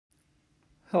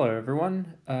Hello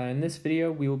everyone. In this video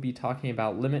we will be talking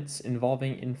about limits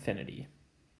involving infinity.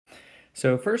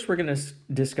 So first we're going to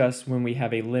discuss when we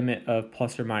have a limit of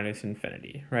plus or minus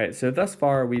infinity, right? So thus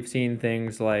far we've seen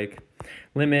things like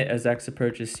limit as x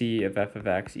approaches c of f of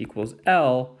x equals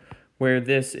L, where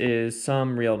this is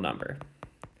some real number.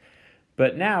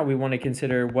 But now we want to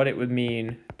consider what it would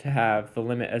mean to have the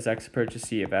limit as x approaches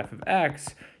c of f of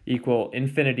x equal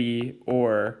infinity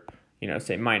or,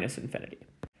 say minus infinity.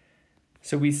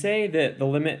 So we say that the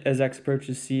limit as x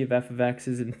approaches c of f of x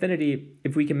is infinity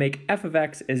if we can make f of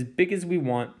x as big as we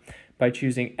want by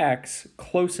choosing x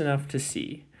close enough to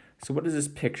c. So what does this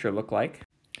picture look like?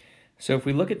 So if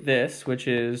we look at this, which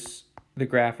is the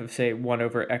graph of, say, 1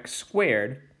 over x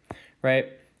squared, right?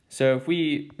 So if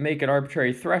we make an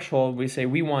arbitrary threshold, we say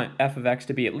we want f of x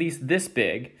to be at least this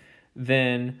big,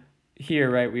 then here,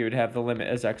 right, we would have the limit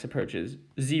as x approaches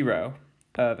 0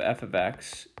 of f of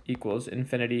x equals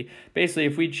infinity. Basically,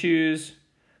 if we choose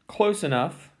close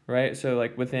enough, right, so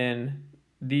like within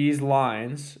these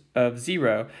lines of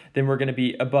 0, then we're going to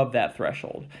be above that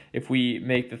threshold. If we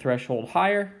make the threshold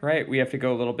higher, right, we have to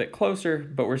go a little bit closer,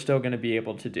 but we're still going to be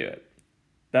able to do it.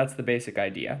 That's the basic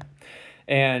idea.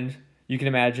 And you can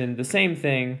imagine the same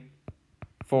thing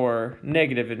for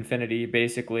negative infinity.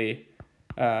 Basically,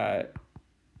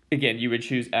 again, you would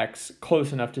choose x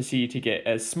close enough to c to get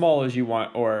as small as you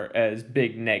want or as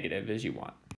big negative as you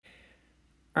want.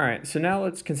 All right, so now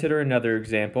let's consider another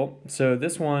example. So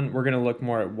this one, we're going to look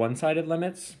more at one-sided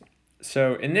limits.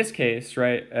 So in this case,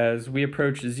 right, as we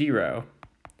approach 0,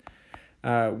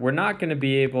 we're not going to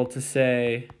be able to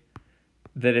say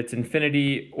that it's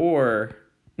infinity or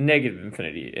negative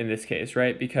infinity in this case,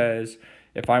 right? Because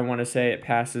if I want to say it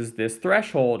passes this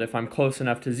threshold, if I'm close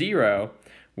enough to 0,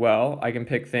 well, I can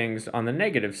pick things on the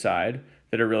negative side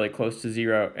that are really close to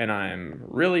 0, and I'm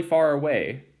really far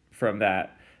away from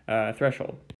that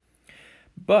threshold.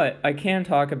 But I can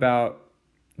talk about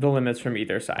the limits from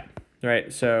either side,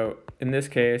 right? So in this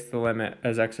case, the limit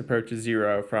as x approaches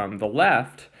 0 from the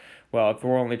left, well, if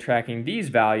we're only tracking these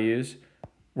values,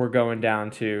 we're going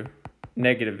down to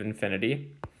negative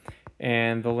infinity.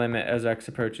 And the limit as x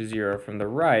approaches 0 from the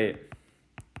right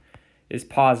is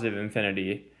positive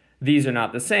infinity. These are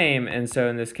not the same, and so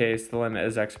in this case, the limit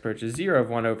as x approaches 0 of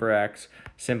 1 over x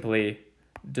simply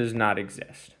does not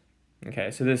exist.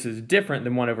 Okay, so this is different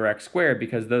than 1 over x squared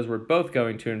because those were both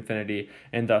going to infinity,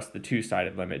 and thus the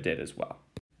two-sided limit did as well.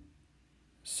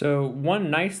 So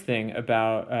one nice thing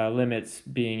about limits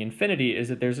being infinity is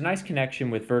that there's a nice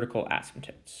connection with vertical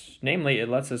asymptotes. Namely, it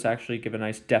lets us actually give a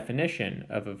nice definition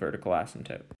of a vertical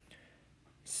asymptote.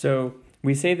 So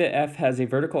we say that f has a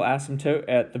vertical asymptote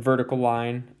at the vertical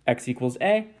line x equals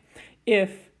a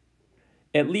if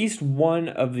at least one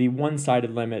of the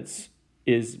one-sided limits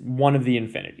is one of the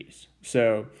infinities.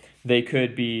 So they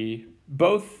could be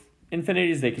both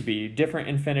infinities, they could be different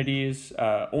infinities,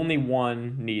 only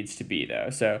one needs to be though.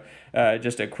 So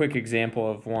just a quick example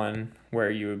of one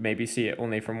where you would maybe see it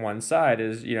only from one side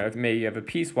is, if maybe you have a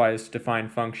piecewise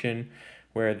defined function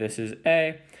where this is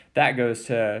a, that goes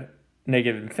to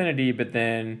negative infinity, but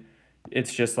then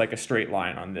it's just like a straight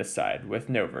line on this side with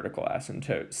no vertical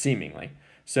asymptote, seemingly.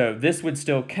 So this would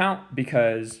still count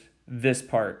because this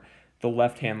part, the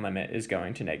left-hand limit, is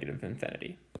going to negative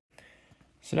infinity.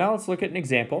 So now let's look at an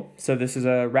example. So this is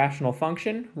a rational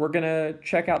function. We're going to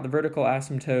check out the vertical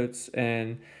asymptotes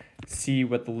and see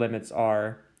what the limits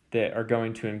are that are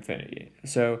going to infinity.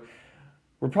 So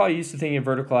we're probably used to thinking of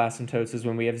vertical asymptotes as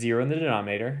when we have 0 in the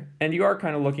denominator, and you are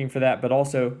kind of looking for that, but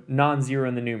also non-zero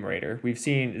in the numerator. We've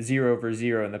seen 0 over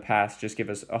 0 in the past just give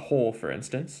us a whole, for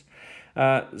instance.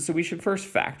 So we should first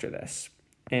factor this,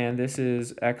 and this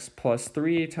is x plus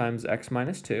 3 times x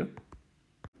minus 2.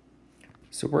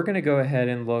 So we're going to go ahead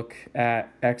and look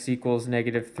at x equals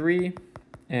negative 3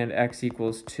 and x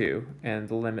equals 2 and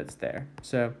the limits there.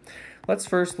 So let's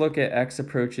first look at x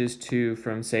approaches 2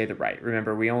 from, say, the right.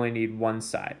 Remember, we only need one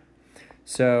side.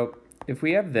 So if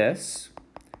we have this,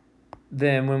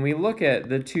 then when we look at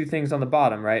the two things on the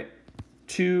bottom, right,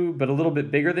 2 but a little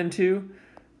bit bigger than 2,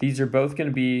 these are both going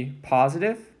to be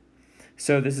positive.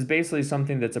 So this is basically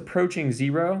something that's approaching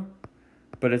 0,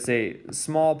 but it's a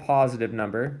small positive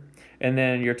number. And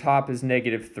then your top is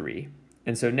negative 3.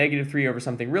 And so negative 3 over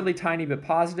something really tiny but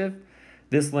positive,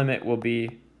 this limit will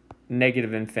be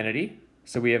negative infinity.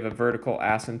 So we have a vertical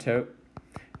asymptote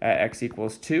at x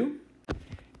equals 2.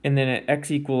 And then at x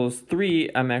equals 3,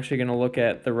 I'm actually going to look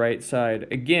at the right side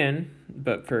again,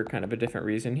 but for kind of a different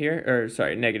reason here, or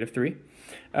sorry, negative 3.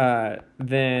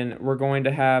 Then we're going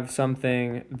to have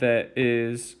something that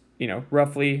is,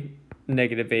 roughly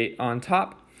negative 8 on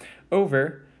top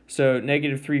over So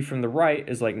negative 3 from the right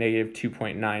is like negative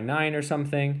 2.99 or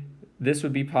something. This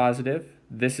would be positive.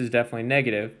 This is definitely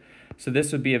negative. So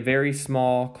this would be a very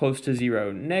small, close to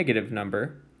 0 negative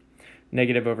number.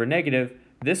 Negative over negative,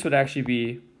 this would actually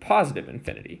be positive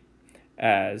infinity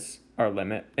as our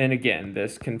limit. And again,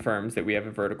 this confirms that we have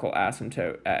a vertical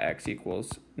asymptote at x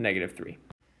equals negative 3.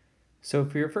 So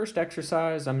for your first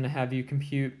exercise, I'm going to have you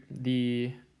compute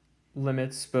the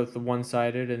limits, both the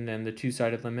one-sided and then the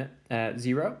two-sided limit at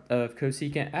 0 of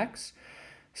cosecant x.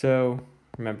 So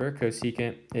remember,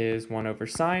 cosecant is 1 over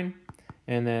sine.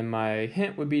 And then my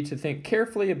hint would be to think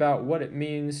carefully about what it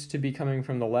means to be coming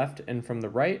from the left and from the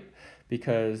right,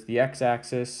 because the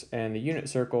x-axis and the unit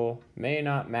circle may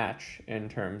not match in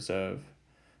terms of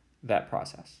that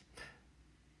process.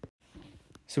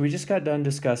 So we just got done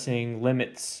discussing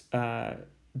limits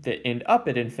that end up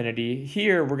at infinity.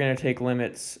 Here we're going to take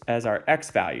limits as our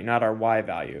x value, not our y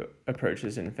value,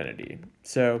 approaches infinity.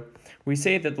 So we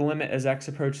say that the limit as x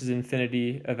approaches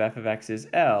infinity of f of x is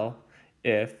L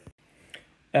if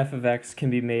f of x can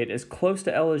be made as close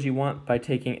to L as you want by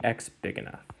taking x big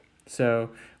enough.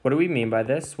 So what do we mean by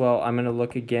this? Well, I'm going to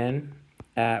look again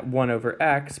at 1 over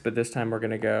x, but this time we're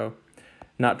going to go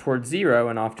not toward 0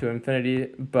 and off to infinity,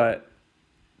 but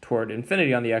toward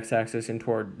infinity on the x-axis and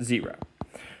toward 0.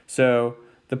 So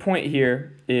the point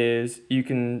here is you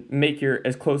can make your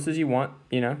as close as you want,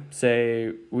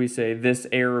 say we say this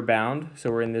error bound,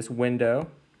 so we're in this window.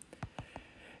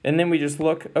 And then we just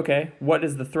look, okay, what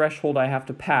is the threshold I have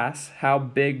to pass? How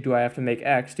big do I have to make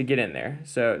x to get in there?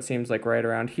 So it seems like right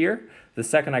around here. The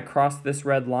second I cross this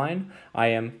red line, I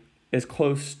am as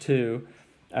close to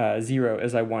 0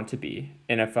 as I want to be.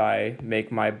 And if I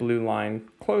make my blue line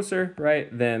closer,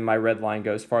 right, then my red line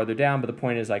goes farther down. But the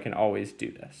point is I can always do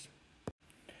this.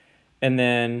 And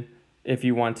then if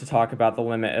you want to talk about the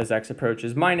limit as x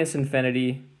approaches minus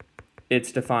infinity,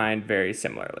 it's defined very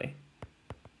similarly,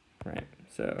 right?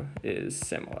 So is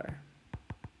similar.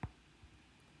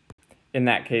 In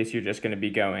that case, you're just going to be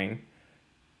going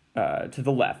to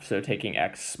the left, so taking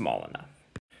x small enough.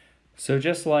 So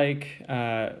just like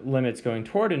limits going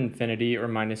toward infinity or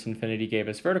minus infinity gave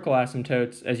us vertical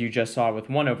asymptotes, as you just saw with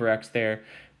 1 over x there,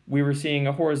 we were seeing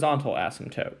a horizontal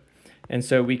asymptote. And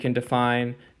so we can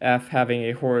define f having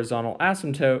a horizontal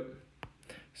asymptote,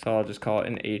 so I'll just call it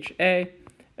an HA,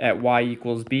 at y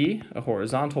equals b, a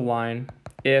horizontal line,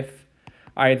 if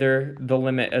either the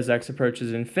limit as x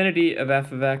approaches infinity of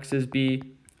f of x is b,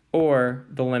 or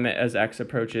the limit as x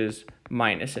approaches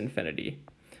minus infinity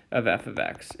of f of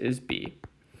x is b.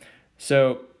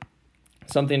 So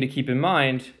something to keep in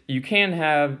mind, you can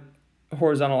have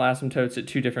horizontal asymptotes at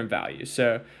two different values.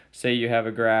 So say you have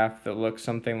a graph that looks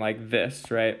something like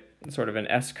this, right? Sort of an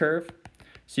S-curve.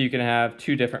 So you can have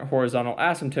two different horizontal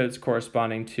asymptotes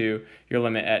corresponding to your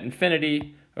limit at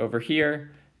infinity over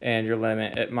here and your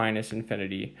limit at minus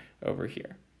infinity over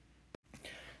here.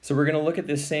 So we're going to look at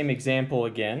this same example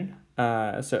again.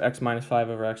 So x minus 5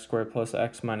 over x squared plus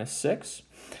x minus 6.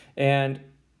 And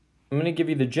I'm going to give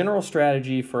you the general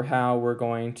strategy for how we're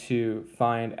going to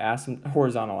find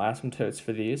horizontal asymptotes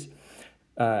for these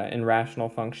in rational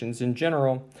functions in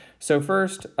general. So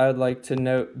first, I'd like to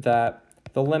note that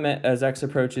the limit as x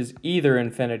approaches either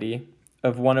infinity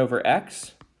of 1 over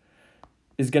x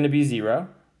is going to be 0.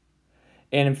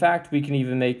 And in fact, we can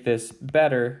even make this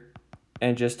better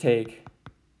and just take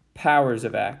powers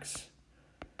of x,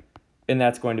 and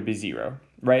that's going to be 0,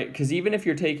 right? Because even if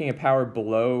you're taking a power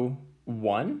below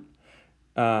 1,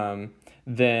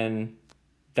 then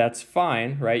that's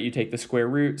fine, right? You take the square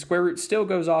root. Square root still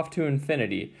goes off to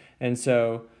infinity, and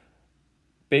so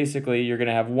basically you're going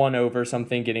to have 1 over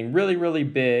something getting really, really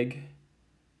big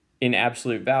in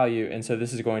absolute value, and so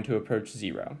this is going to approach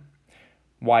 0.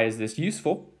 Why is this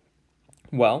useful?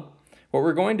 Well, what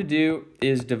we're going to do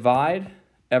is divide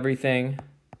everything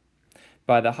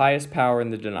by the highest power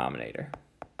in the denominator.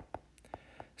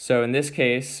 So in this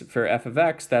case, for f of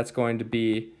x, that's going to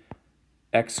be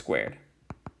x squared.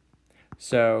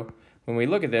 So when we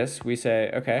look at this, we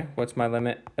say, okay, what's my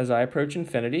limit as I approach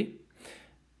infinity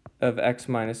of x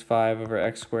minus 5 over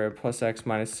x squared plus x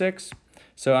minus 6.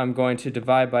 So I'm going to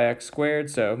divide by x squared,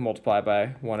 so multiply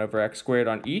by 1 over x squared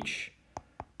on each.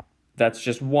 That's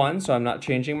just 1, so I'm not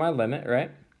changing my limit,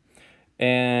 right?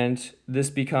 And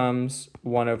this becomes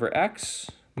 1 over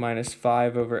x minus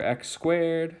 5 over x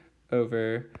squared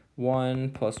over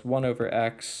 1 plus 1 over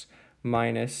x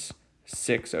minus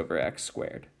 6 over x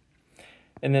squared.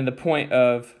 And then the point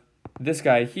of this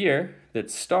guy here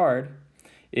that's starred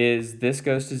is this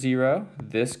goes to 0,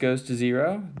 this goes to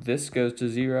 0, this goes to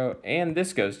 0, and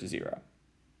this goes to 0,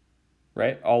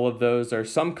 right? All of those are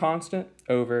some constant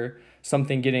over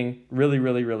something getting really,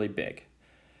 really, really big.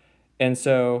 And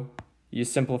so you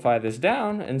simplify this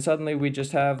down, and suddenly we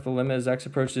just have the limit as x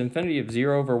approaches infinity of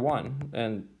 0 over 1,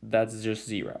 and that's just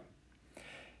 0.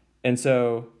 And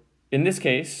so in this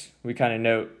case, we kind of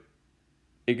note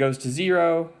it goes to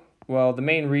 0. Well, the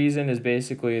main reason is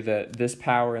basically that this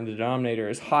power in the denominator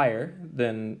is higher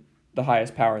than the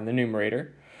highest power in the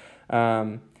numerator.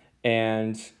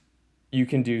 And you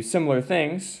can do similar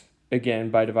things, again,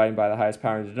 by dividing by the highest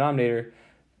power in the denominator,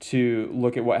 to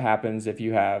look at what happens if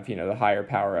you have, the higher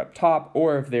power up top,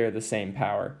 or if they're the same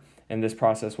power. And this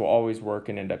process will always work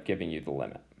and end up giving you the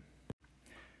limit.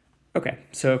 Okay,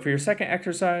 so for your second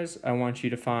exercise, I want you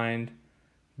to find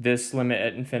this limit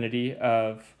at infinity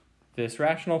of this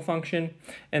rational function,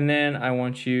 and then I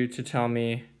want you to tell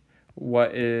me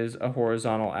what is a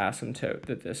horizontal asymptote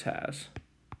that this has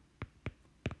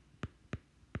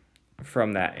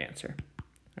from that answer.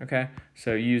 Okay,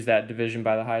 so use that division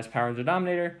by the highest power in the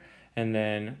denominator, and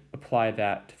then apply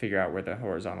that to figure out where the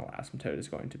horizontal asymptote is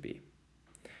going to be.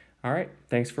 All right,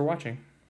 thanks for watching.